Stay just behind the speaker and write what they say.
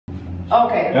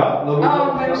Oké. Ja, dat Oh,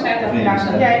 ik ben waarschijnlijk even elkaar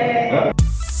staan. Ja.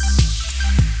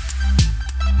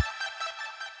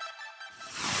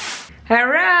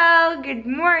 Hello, good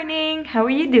morning. How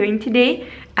are you doing today?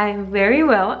 I'm very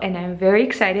well and I'm very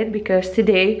excited because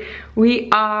today we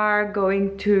are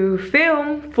going to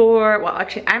film for, well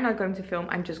actually I'm not going to film,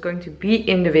 I'm just going to be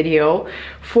in the video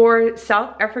for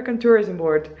South African Tourism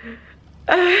Board.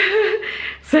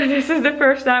 So this is the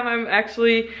first time I'm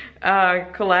actually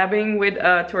collabing with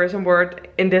a tourism board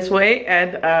in this way,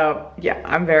 and yeah,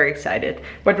 I'm very excited.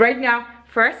 But right now,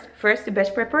 first the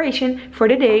best preparation for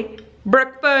the day,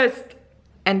 breakfast.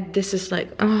 And this is like,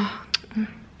 oh, I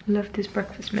love this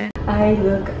breakfast, man. I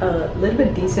look a little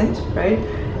bit decent, right?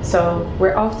 So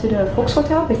we're off to the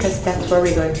Volkshotel because that's where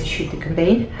we're going to shoot the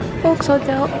campaign.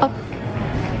 Volkshotel up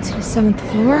to the 7th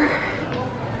floor.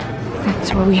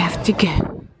 That's where we have to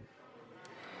go.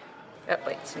 Oh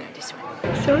wait, it's not this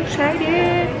one. So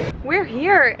excited! We're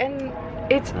here and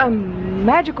it's a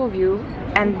magical view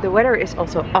and the weather is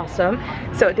also awesome.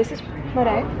 So this is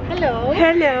Marij. Hello.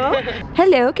 Hello.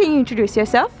 Hello, can you introduce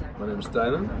yourself? My name is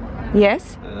Tyler.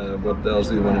 Yes. What else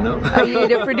do you want to know? Are you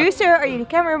the producer? Are you the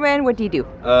cameraman? What do you do?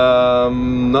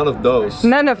 None of those.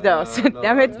 None of those. No,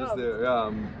 Damn it. I'm just there, yeah,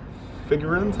 I'm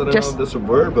figurant. I don't know if that's a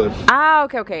word, but ah,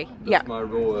 okay. Yeah. that's my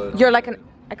role. You're like an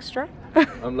extra?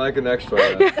 I'm like an extra.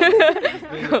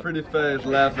 Just being a pretty face,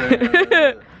 laughing.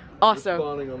 Awesome.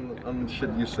 Responding on shit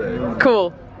you say.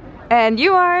 Cool. And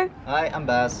you are? Hi, I'm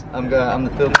Bas. I'm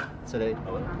the filmer today.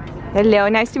 Hello,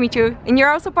 nice to meet you. And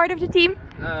you're also part of the team?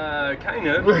 Kind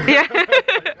of. Yeah. I'm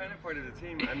kind of part of the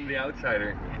team. I'm the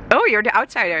outsider. Oh, you're the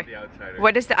outsider. The outsider.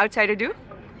 What does the outsider do?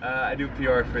 I do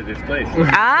PR for this place.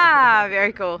 Ah,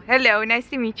 very cool. Hello, nice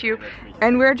to meet you. Nice to meet you.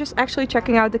 And we're just actually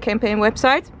checking out the campaign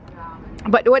website.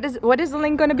 But what is the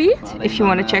link gonna be? If you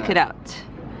want to check it out.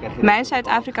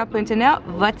 mijnzuidafrika.nl,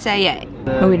 wat zei jij?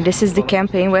 Oh, and this is the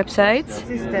campaign website. This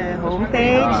is the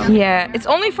homepage. Yeah, it's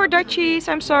only for Dutchies.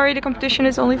 I'm sorry, the competition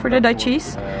is only for the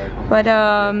Dutchies. But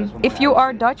if you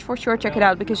are Dutch, for sure check it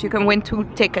out because you can win 2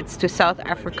 tickets to South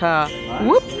Africa.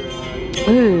 Whoop!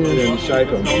 Ooh.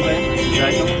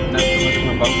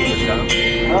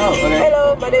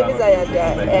 Hello, my name is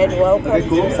Ayanda and welcome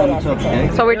to South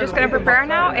Africa. So we're just gonna prepare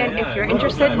now, and if you're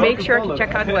interested, make sure to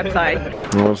check out the website.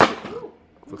 Jongens,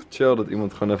 toch chill dat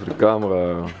iemand gewoon even de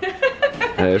camera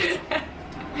heeft.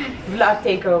 Vlog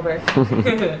takeover.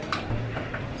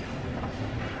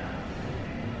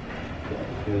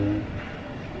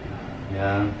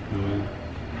 Ja.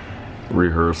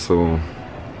 Rehearsal.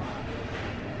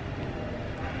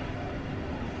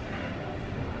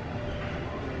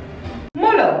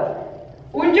 Molo,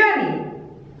 Unjani,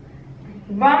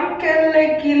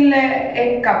 Wankele Kille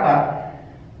en Kappa.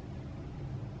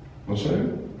 Wat zei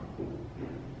je?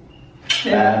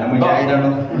 Ja, dan moet jij daar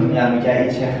nog, ja, moet jij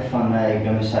iets zeggen van ik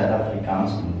ben mijn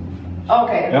Zuid-Afrikaans.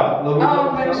 Okay. Ja, dat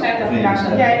Oh, ik ben Zuid-Afrikaans.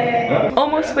 Yeah.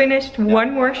 Almost finished.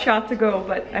 One more shot to go,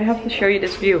 but I have to show you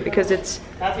this view because it's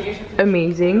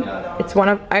amazing. It's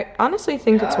one of, I honestly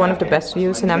think it's one of the best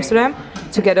views in Amsterdam,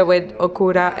 together with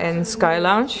Okura and Sky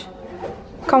Lounge.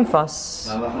 Canvas.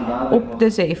 Op de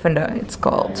 7e, it's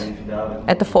called.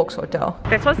 At the Volkshotel.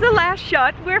 This was the last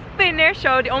shot. We're finished.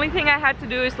 So the only thing I had to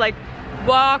do is like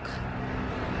walk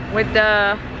with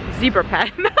the zebra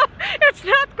pad. It's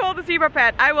not called a zebra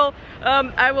pad. I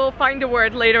will find the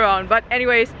word later on. But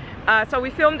anyways, so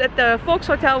we filmed at the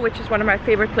Volkshotel, which is one of my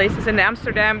favorite places in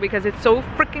Amsterdam because it's so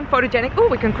freaking photogenic. Oh,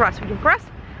 we can cross.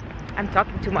 I'm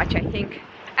talking too much, I think.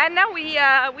 And now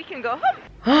we can go home.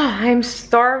 Oh, I'm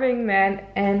starving, man,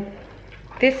 and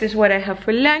this is what I have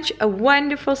for lunch. A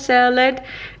wonderful salad.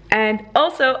 And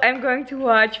also I'm going to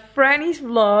watch Franny's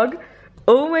vlog.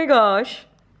 Oh my gosh.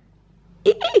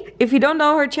 If you don't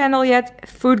know her channel yet,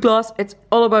 Food Gloss, it's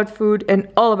all about food and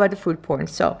all about the food porn.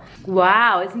 So,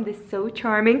 wow, isn't this so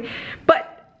charming? But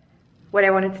what I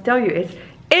wanted to tell you is,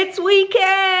 it's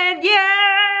weekend,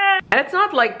 yeah! And it's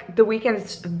not like the weekend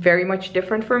is very much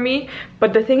different for me,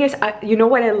 but the thing is, you know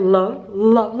what I love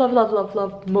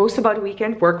most about the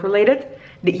weekend, work related?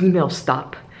 The emails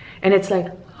stop. And it's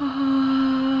like,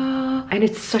 and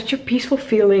it's such a peaceful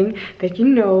feeling that you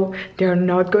know there are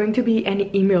not going to be any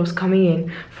emails coming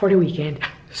in for the weekend.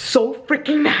 So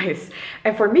freaking nice.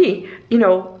 And for me, you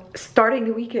know, starting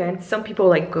the weekend, some people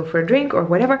like go for a drink or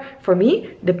whatever. For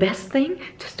me, the best thing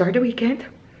to start the weekend,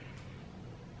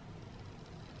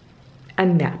 a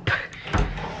nap.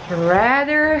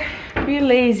 Rather be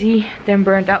lazy than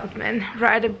burnt out, man.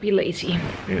 Rather be lazy.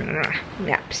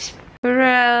 Naps.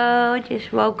 Bro,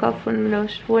 just woke up from the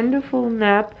most wonderful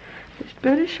nap. This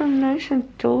bed is so nice and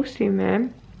toasty,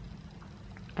 man.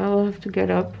 I will have to get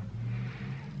up.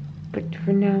 But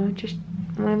for now, just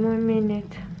 1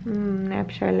 minute.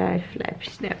 Naps are life.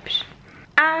 Snaps.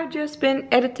 I've just been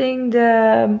editing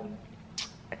the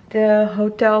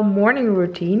hotel morning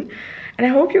routine, and I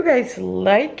hope you guys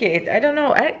like it. I don't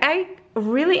know. I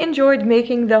really enjoyed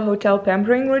making the hotel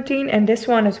pampering routine and this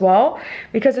one as well,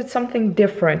 because it's something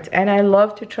different and I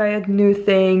love to try out new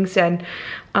things. And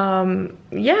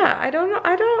yeah,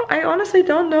 I honestly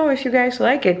don't know if you guys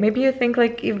like it. Maybe you think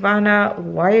like, Ivana,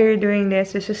 why are you doing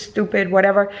this? This is stupid,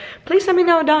 whatever. Please let me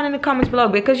know down in the comments below,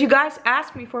 because you guys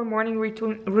asked me for a morning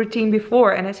routine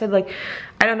before, and I said like,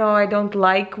 I don't know, I don't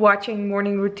like watching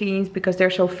morning routines because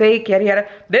they're so fake, yada yada.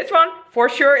 This one for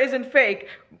sure isn't fake.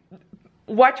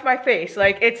 Watch my face,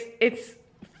 like it's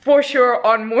for sure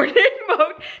on morning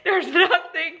mode. There's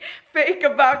nothing fake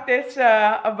about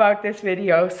this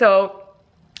video. So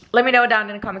let me know down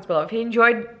in the comments below if you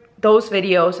enjoyed those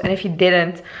videos, and if you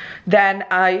didn't, then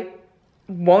I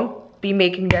won't be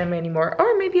making them anymore,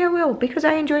 or maybe I will, because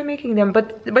I enjoy making them.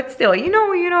 But still, you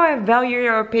know I value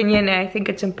your opinion, and I think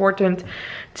it's important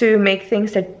to make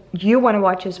things that you want to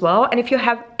watch as well. And if you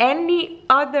have any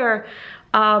other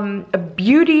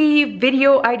beauty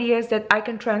video ideas that I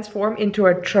can transform into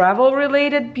a travel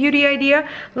related beauty idea,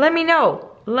 let me know.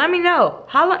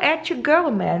 Holla at your girl,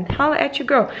 man. Holla at your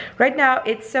girl. Right now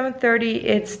it's 7:30.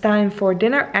 It's time for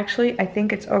dinner. Actually, I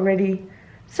think it's already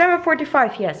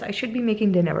 7:45. Yes, I should be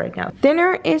making dinner right now.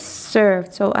 Dinner is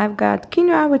served. So I've got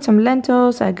quinoa with some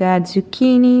lentils. I got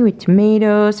zucchini with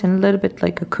tomatoes and a little bit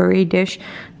like a curry dish.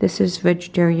 This is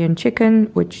vegetarian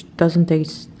chicken, which doesn't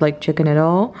taste like chicken at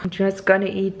all. I'm just gonna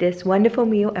eat this wonderful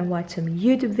meal and watch some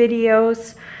YouTube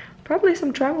videos. Probably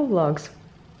some travel vlogs.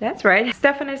 That's right.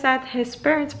 Stefan is at his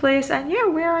parents' place, and yeah,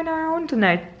 we're on our own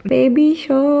tonight. Baby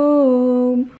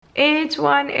show. It's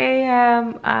 1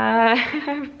 AM.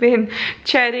 I've been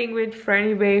chatting with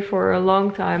Franny Bay for a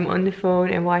long time on the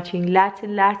phone and watching lots of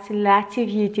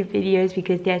YouTube videos,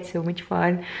 because that's so much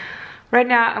fun. Right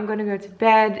now I'm gonna go to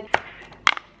bed.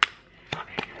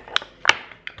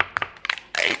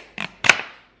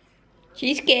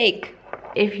 Cheesecake!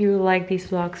 If you like these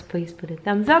vlogs, please put a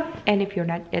thumbs up, and if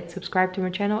you're not yet subscribed to my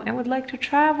channel and would like to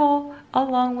travel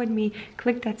along with me,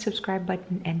 click that subscribe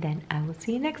button, and then I will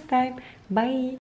see you next time. Bye!